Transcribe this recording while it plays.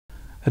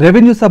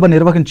Revenue సభ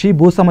నిర్వహించి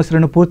భూ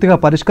సమస్యలను పూర్తిగా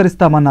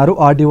పరిష్కరిస్తామన్నారు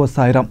ఆర్డీఓ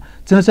సాయిరాం.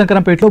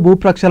 చిన్నశంకరంపేటలో భూ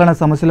ప్రక్షాళన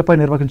సమస్యలపై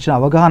నిర్వహించిన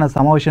అవగాహన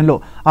సమావేశంలో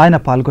ఆయన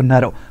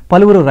పాల్గొన్నారు.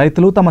 పలువురు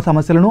రైతులు తమ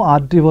సమస్యలను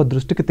ఆర్డీఓ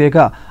దృష్టికి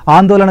తేగా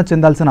ఆందోళన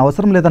చెందాల్సిన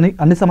అవసరం లేదని,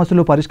 అన్ని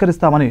సమస్యలు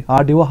పరిష్కరిస్తామని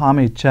ఆర్డీఓ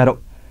హామీ ఇచ్చారు.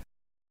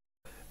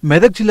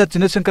 మెదక్ జిల్లా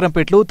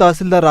చిన్నశంకరంపేటలో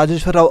తహసీల్దార్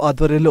రాజేశ్వరరావు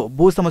ఆధ్వర్యంలో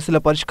భూ సమస్యల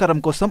పరిష్కారం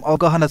కోసం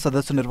అవగాహన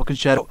సదస్సు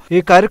నిర్వహించారు. ఈ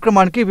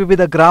కార్యక్రమానికి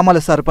వివిధ గ్రామాల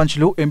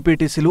సర్పంచ్లు,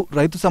 ఎంపీటీసీలు,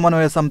 రైతు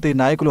సమన్వయ సమితి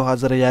నాయకులు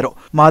హాజరయ్యారు.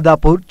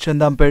 మాదాపూర్,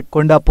 చందంపేట్,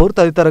 కొండాపూర్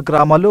తదితర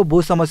గ్రామాల్లో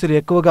భూ సమస్యలు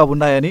ఎక్కువగా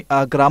ఉన్నాయని ఆ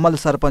గ్రామాల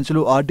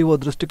సర్పంచ్లు ఆర్డీఓ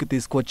దృష్టికి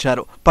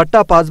తీసుకువచ్చారు.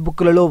 పట్టా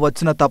పాస్బుక్లలో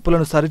వచ్చిన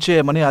తప్పులను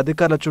సరిచేయమని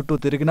అధికారుల చుట్టూ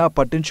తిరిగినా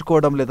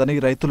పట్టించుకోవడం లేదని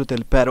రైతులు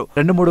తెలిపారు.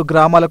 2-3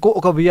 గ్రామాలకు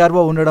ఒక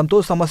వీఆర్ఓ ఉండడంతో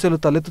సమస్యలు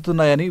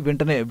తలెత్తుతున్నాయని,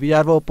 వెంటనే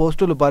వీఆర్ఓ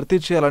పోస్టులు భర్తీ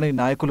చేయాలని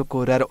నాయకులు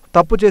కోరారు.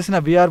 తప్పు చేసిన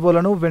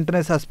వీఆర్ఓలను వెంటనే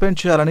సస్పెండ్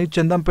చేయాలని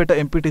చందంపేట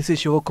ఎంపీటీసీ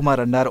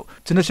శివకుమార్ అన్నారు.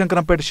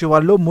 చిన్నశంకరంపేట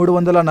శివార్లో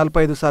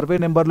 345 సర్వే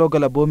నెంబర్లో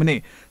గల భూమిని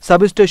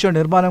సబ్ స్టేషన్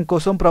నిర్మాణం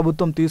కోసం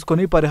ప్రభుత్వం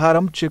తీసుకుని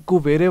పరిహారం చెక్కు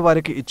వేరే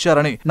వారికి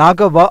ఇచ్చారని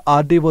నాగవ్వ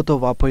ఆర్డీఓతో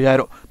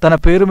వాపోయారు. తన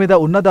పేరు మీద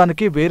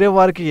ఉన్నదానికి వేరే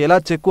వారికి ఎలా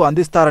చెక్కు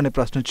అందిస్తారని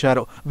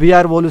ప్రశ్నించారు.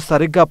 వీఆర్ఓలు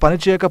సరిగ్గా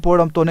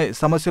పనిచేయకపోవడంతోనే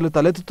సమస్యలు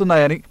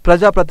తలెత్తుతున్నాయని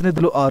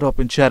ప్రజాప్రతినిధులు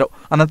ఆరోపించారు.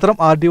 అనంతరం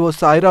ఆర్డీఓ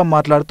సాయిరాం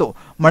మాట్లాడుతూ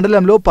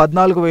మండలంలో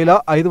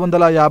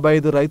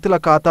 14,555 రైతుల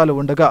ఖాతాలు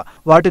ఉండగా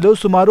వాటిలో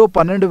సుమారు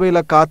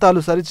 12,000 ఖాతాలు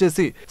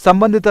సరిచేసి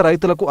సంబంధిత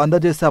రైతులకు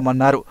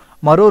అందజేశామన్నారు.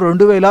 మరో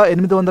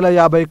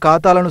 2,850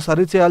 ఖాతాలను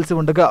సరిచేయాల్సి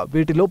ఉండగా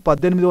వీటిలో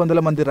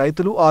 1,800 మంది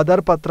రైతులు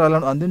ఆధార్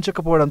పత్రాలను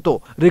అందించకపోవడంతో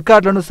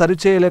రికార్డులను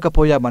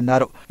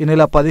సరిచేయలేకపోయామన్నారు. ఈ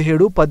నెల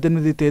 17,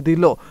 18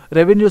 తేదీల్లో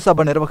రెవెన్యూ సభ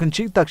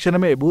నిర్వహించి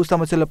తక్షణమే భూ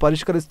సమస్యలు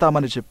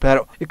పరిష్కరిస్తామని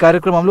చెప్పారు. ఈ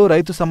కార్యక్రమంలో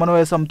రైతు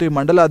సమన్వయ సమితి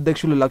మండల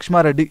అధ్యక్షులు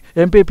లక్ష్మారెడ్డి,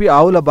 ఎంపీపీ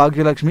ఆవుల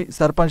భాగ్యలక్ష్మి,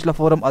 సర్పంచ్ల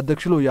ఫోరం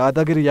అధ్యక్షులు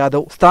యాదగిరి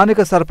యాదవ్,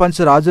 స్థానిక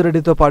సర్పంచ్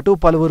రాజురెడ్డితో పాటు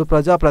పలువురు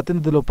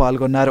ప్రజాప్రతినిధులు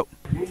పాల్గొన్నారు.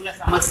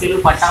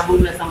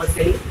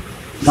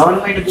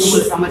 గవర్నమెంట్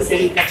భూముల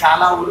సమస్యలు ఇంకా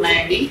చాలా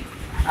ఉన్నాయని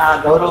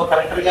గౌరవ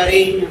కలెక్టర్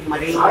గారి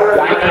మరియు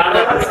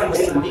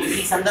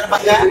ఈ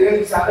సందర్భంగా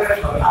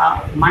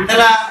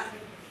మండల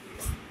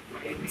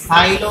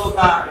స్థాయిలో ఒక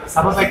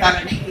సభ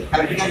పెట్టాలని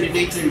కలెక్టర్ గారు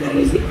నిర్ణయించడం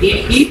జరిగింది.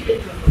 దీనికి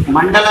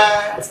మండల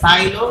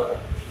స్థాయిలో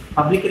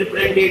పబ్లిక్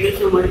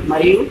రిప్రజెంటేటివ్స్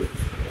మరియు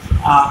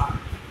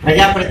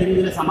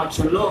ప్రజాప్రతినిధుల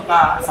సమక్షంలో ఒక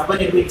సభ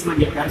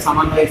నిర్మించమని చెప్పారు,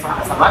 సమన్వయ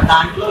సభ.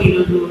 దాంట్లో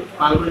ఈరోజు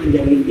పాల్గొనడం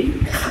జరిగింది.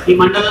 ఈ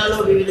మండలంలో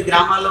వివిధ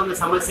గ్రామాల్లో ఉన్న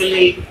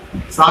సమస్యల్ని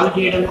సాల్వ్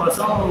చేయడం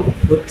కోసం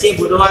వచ్చే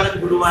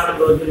గురువారం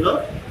రోజుల్లో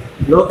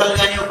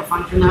లోకల్గానే ఒక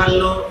ఫంక్షన్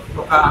హాల్లో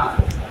ఒక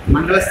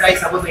మండల స్థాయి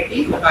సభ పెట్టి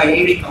ఒక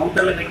 7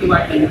 కౌంటర్లు పెట్టి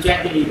వాటిని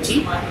ఇన్ఛార్జీలు ఇచ్చి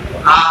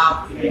ఆ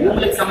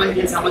భూములకు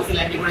సంబంధించిన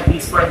సమస్యలన్నీ కూడా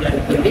తీసుకోవడం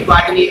జరుగుతుంది.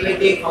 వాటిని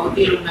ఏవైతే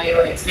కౌంటీలు ఉన్నాయో,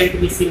 ఎక్స్టెంట్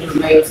మిస్సింగ్లు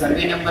ఉన్నాయో,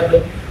 సర్వే నెంబర్లు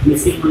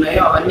మిస్సింగ్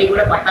ఉన్నాయో అవన్నీ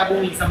కూడా పట్టా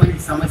భూములకు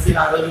సంబంధించిన సమస్యలు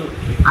ఆ రోజు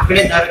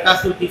అక్కడే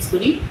దరఖాస్తులు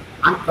తీసుకుని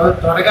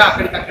త్వరగా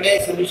అక్కడికక్కడే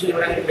సొల్యూషన్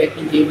ఇవ్వడానికి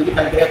ప్రయత్నం చేయమని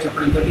కలెక్టర్ గారు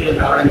చెప్పడంతో ఈరోజు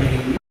రావడం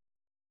జరిగింది.